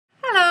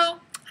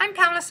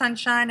Pamela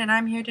Sunshine, and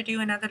I'm here to do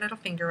another little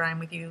finger rhyme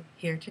with you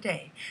here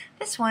today.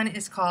 This one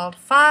is called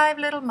 5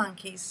 Little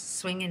Monkeys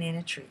Swinging in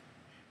a Tree.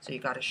 So you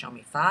got to show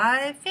me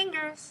 5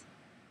 fingers.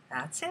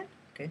 That's it.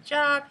 Good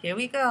job. Here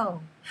we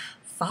go.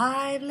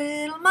 5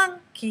 little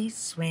monkeys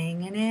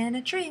swinging in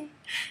a tree,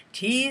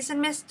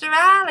 teasing Mr.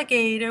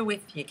 Alligator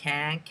with "You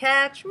can't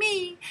catch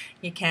me,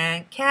 you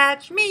can't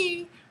catch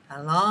me."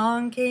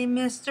 Along came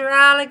Mr.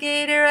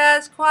 Alligator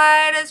as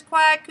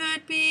quiet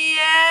could be,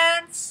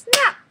 and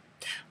snap!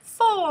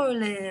 4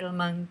 little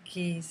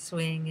monkeys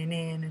swinging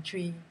in a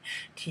tree,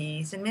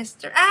 teasing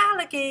Mr.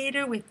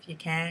 Alligator with "You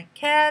can't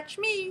catch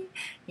me,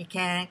 you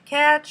can't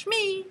catch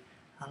me."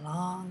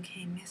 Along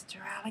came Mr.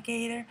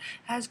 Alligator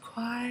as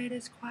quiet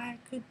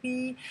could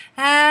be,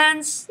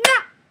 and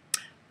snap!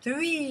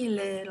 3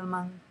 little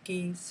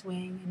monkeys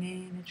swinging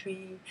in a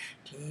tree,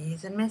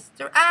 teasing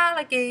Mr.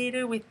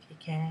 Alligator with "You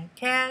can't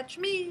catch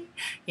me,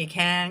 you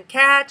can't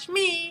catch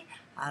me."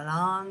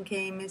 Along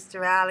came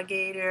Mr.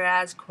 Alligator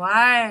as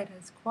quiet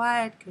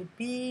could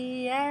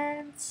be,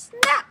 and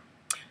snap!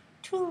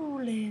 2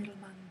 little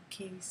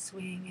monkeys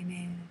swinging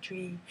in a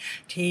tree,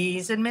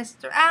 teasing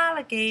Mr.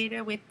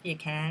 Alligator with "You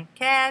can't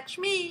catch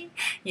me,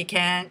 you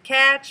can't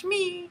catch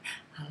me."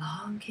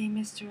 Along came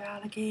Mr.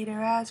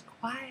 Alligator as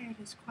quiet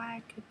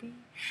could be,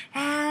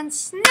 and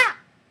snap!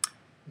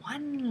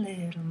 1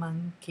 little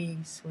monkey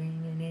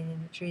swinging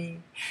in a tree,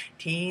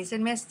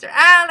 teasing Mr.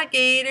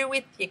 Alligator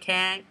with "You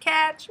can't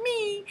catch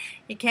me,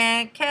 you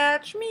can't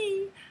catch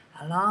me."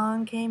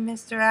 Along came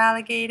Mr.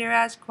 Alligator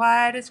as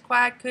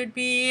quiet could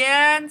be,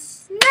 and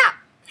snap!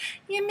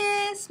 You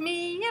miss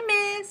me,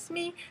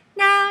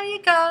 now you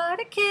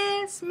gotta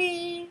kiss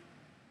me.